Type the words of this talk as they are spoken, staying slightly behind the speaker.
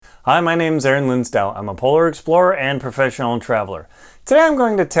Hi, my name is Aaron Linsdau. I'm a polar explorer and professional traveler. Today I'm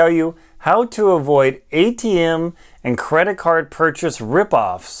going to tell you how to avoid ATM and credit card purchase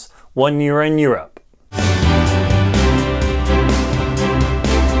ripoffs when you're in Europe.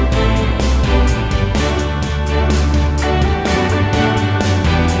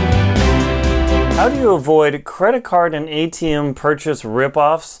 How do you avoid credit card and ATM purchase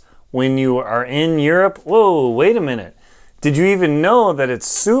ripoffs when you are in Europe? Whoa, wait a minute. Did you even know that it's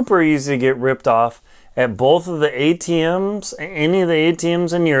super easy to get ripped off at both of the ATMs, any of the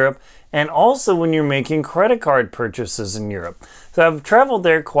ATMs in Europe, and also when you're making credit card purchases in Europe? So I've traveled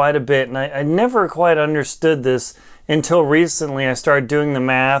there quite a bit, and I never quite understood this until recently. I started doing the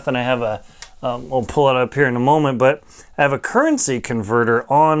math, and I have we'll pull it up here in a moment, but I have a currency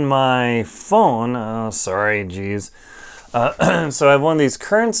converter on my phone. So I have one of these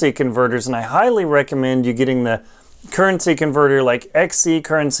currency converters, and I highly recommend you getting the currency converter. Like XE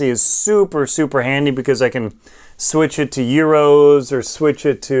currency is super, super handy because I can switch it to euros or switch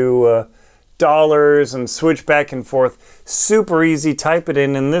it to dollars and switch back and forth. Super easy, type it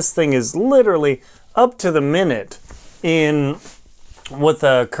in, and this thing is literally up to the minute in what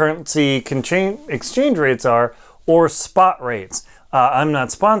the currency exchange rates are or spot rates. I'm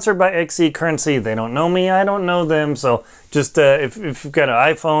not sponsored by XE currency. They don't know me. I don't know them. So just if you've got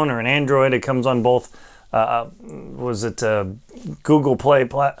an iPhone or an Android, it comes on both. Google Play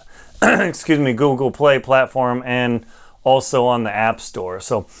Google Play platform and also on the App Store.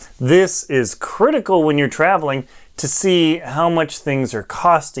 So this is critical when you're traveling to see how much things are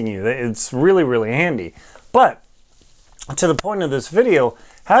costing you. It's really, really handy. But to the point of this video,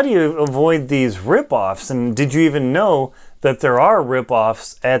 how do you avoid these ripoffs? And did you even know that there are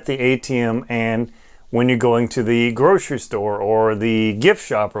ripoffs at the ATM and when you're going to the grocery store or the gift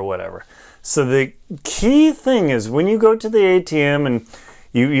shop or whatever? So the key thing is when you go to the ATM and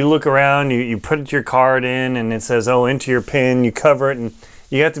you look around, you put your card in and it says, oh, enter your PIN, you cover it, and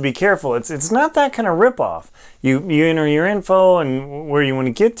you have to be careful. It's not that kind of ripoff. You enter your info and where you want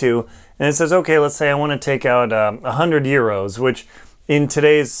to get to, and it says, okay, let's say I want to take out 100 euros, which in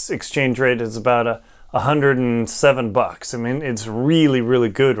today's exchange rate is about $107. I mean, it's really, really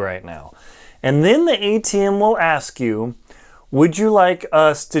good right now. And then the ATM will ask you, would you like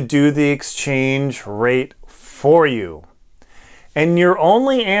us to do the exchange rate for you? And your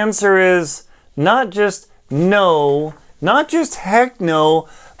only answer is not just no, not just heck no,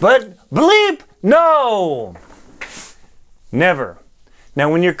 but bleep no. Never.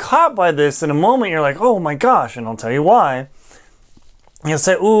 Now, when you're caught by this, in a moment you're like, oh my gosh, and I'll tell you why. You'll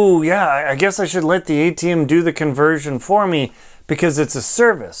say, ooh, yeah, I guess I should let the ATM do the conversion for me because it's a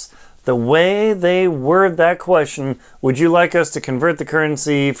service. The way they word that question, would you like us to convert the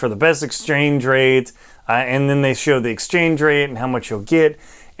currency for the best exchange rate? And then they show the exchange rate and how much you'll get.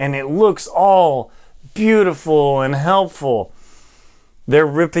 And it looks all beautiful and helpful. They're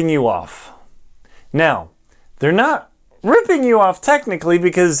ripping you off. Now, they're not ripping you off technically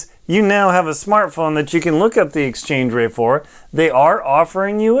because you now have a smartphone that you can look up the exchange rate for. They are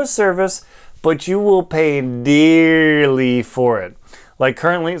offering you a service, but you will pay dearly for it. Like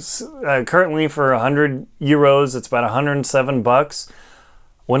currently for 100 euros, it's about $107.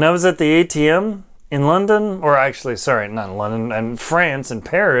 When I was at the ATM in London, or actually, sorry, not in London, in France, in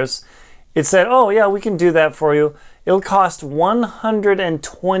Paris, it said, oh yeah, we can do that for you. It'll cost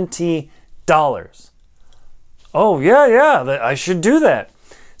 $120. Oh yeah, I should do that.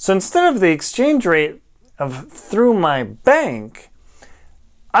 So instead of the exchange rate through my bank,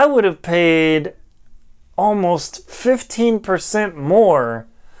 I would have paid almost 15% more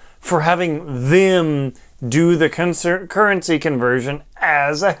for having them do the currency conversion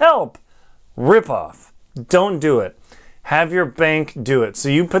as a help. Ripoff. Don't do it. Have your bank do it. So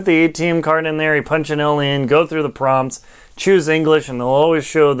you put the ATM card in there, you punch an L in, go through the prompts, choose English, and they'll always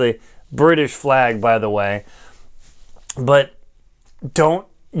show the British flag, by the way. But don't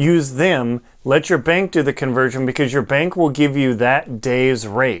use them. Let your bank do the conversion because your bank will give you that day's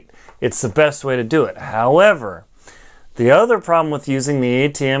rate. It's the best way to do it. However, the other problem with using the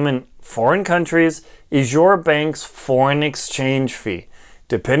ATM in foreign countries is your bank's foreign exchange fee.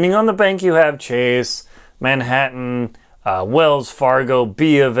 Depending on the bank you have, Chase, Manhattan, Wells Fargo,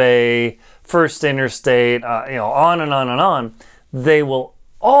 B of A, First Interstate, on and on and on, they will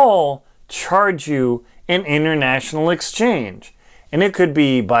all charge you an international exchange. And it could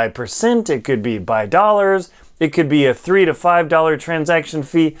be by percent, it could be by dollars, it could be a $3 to $5 transaction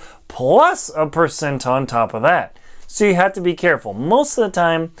fee plus a percent on top of that. So you have to be careful. Most of the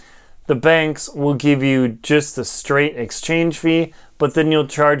time, the banks will give you just the straight exchange fee, but then you'll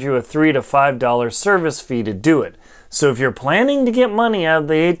charge you a $3 to $5 service fee to do it. So if you're planning to get money out of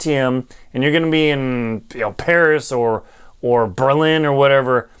the ATM and you're going to be in Paris or Berlin or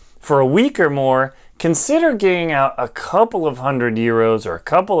whatever for a week or more, consider getting out a couple of €100 or a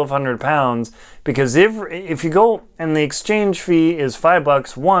couple of £100, because if you go and the exchange fee is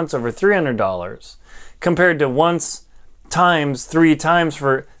 $5 once over $300, compared to once times 3 times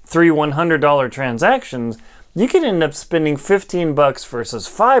for 3 $100 transactions, you could end up spending $15 versus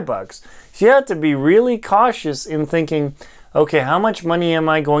 $5. So you have to be really cautious in thinking, okay, how much money am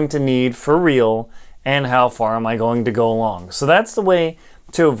I going to need for real, and how far am I going to go along? So that's the way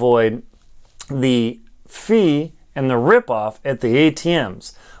to avoid the fee and the ripoff at the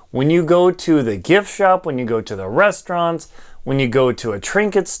ATMs. When you go to the gift shop, when you go to the restaurants, when you go to a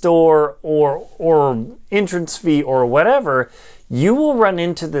trinket store or entrance fee or whatever, you will run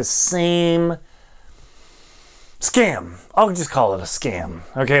into the same scam. I'll just call it a scam.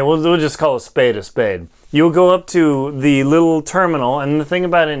 Okay, we'll just call a spade a spade. You'll go up to the little terminal, and the thing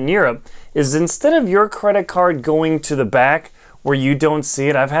about it in Europe is instead of your credit card going to the back where you don't see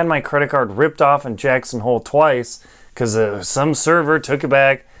it, I've had my credit card ripped off in Jackson Hole twice because some server took it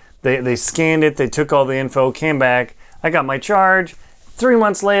back. They scanned it, they took all the info, came back. I got my charge. 3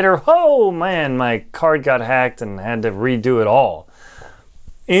 months later, oh man, my card got hacked and had to redo it all.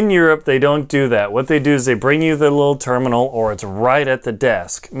 In Europe, they don't do that. What they do is they bring you the little terminal, or it's right at the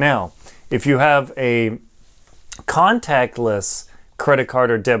desk. Now, if you have a contactless credit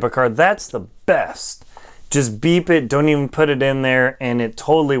card or debit card, that's the best. Just beep it, don't even put it in there, and it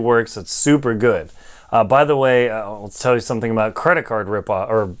totally works. It's super good. By the way, I'll tell you something about credit card ripoff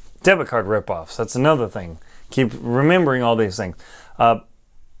or debit card ripoffs. That's another thing. Keep remembering all these things.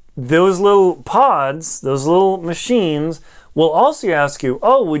 Those little pods, those little machines, will also ask you,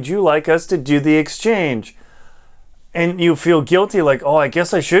 oh, would you like us to do the exchange? And you feel guilty, like, oh, I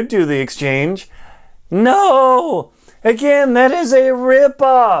guess I should do the exchange. No! Again, that is a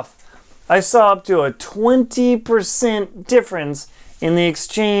ripoff. I saw up to a 20% difference in the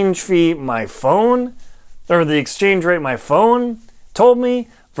exchange fee my phone, or the exchange rate my phone told me,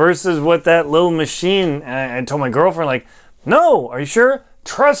 versus what that little machine, and I told my girlfriend, like, no, are you sure?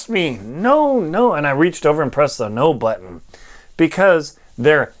 Trust me, no. And I reached over and pressed the no button, because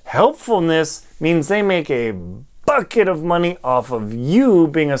their helpfulness means they make a bucket of money off of you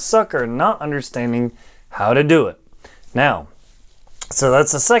being a sucker, not understanding how to do it. Now, so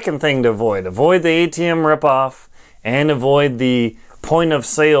that's the second thing to avoid. Avoid the ATM ripoff and avoid the point of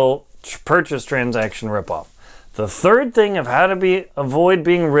sale purchase transaction ripoff. The third thing of how to avoid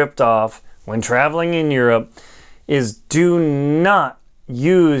being ripped off when traveling in Europe is do not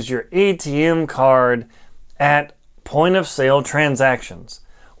use your ATM card at point of sale transactions.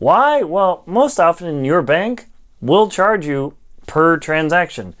 Why? Well, most often your bank will charge you per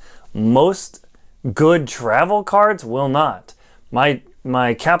transaction. Most good travel cards will not.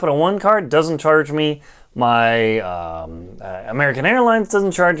 My Capital One card doesn't charge me. My American Airlines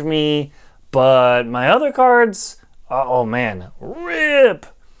doesn't charge me. But my other cards, oh man, rip!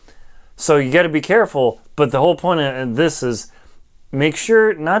 So you got to be careful. But the whole point of this is make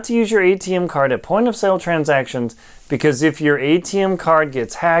sure not to use your ATM card at point of sale transactions, because if your ATM card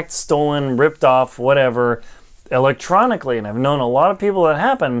gets hacked, stolen, ripped off, whatever, electronically, and I've known a lot of people that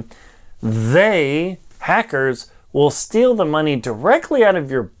happen, hackers will steal the money directly out of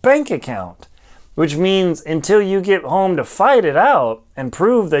your bank account, which means until you get home to fight it out and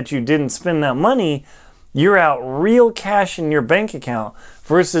prove that you didn't spend that money, you're out real cash in your bank account,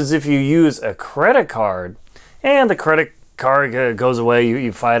 versus if you use a credit card and the credit card goes away,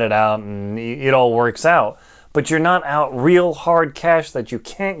 you fight it out and it all works out, but you're not out real hard cash that you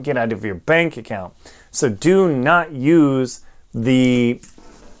can't get out of your bank account. So do not use the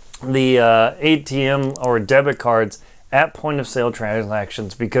ATM or debit cards at point of sale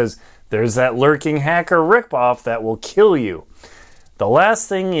transactions, because there's that lurking hacker ripoff that will kill you. The last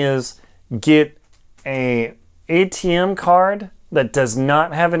thing is get a ATM card that does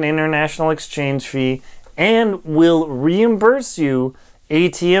not have an international exchange fee and will reimburse you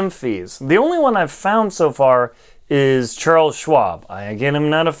ATM fees. The only one I've found so far is Charles Schwab. I, again, am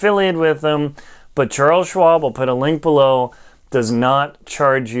not affiliated with them, but Charles Schwab, I'll put a link below, does not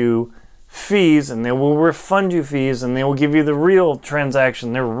charge you fees, and they will refund you fees, and they will give you the real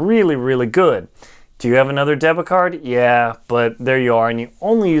transaction. They're really, really good. Do you have another debit card? Yeah, but there you are, and you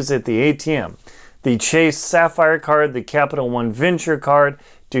only use it at the ATM. The Chase Sapphire card, the Capital One Venture card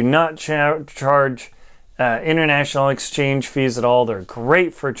do not charge international exchange fees at all. They're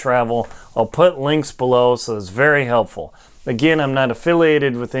great for travel. I'll put links below, so it's very helpful. Again, I'm not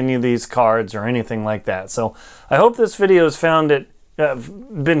affiliated with any of these cards or anything like that. So I hope this video has found it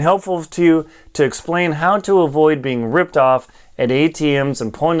been helpful to you to explain how to avoid being ripped off at ATMs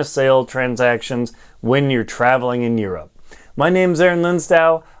and point of sale transactions when you're traveling in Europe. My name's Aaron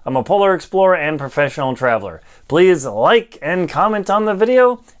Linsdau. I'm a polar explorer and professional traveler. Please like and comment on the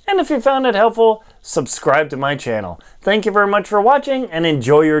video, and if you found it helpful, subscribe to my channel. Thank you very much for watching and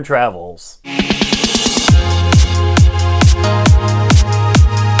enjoy your travels.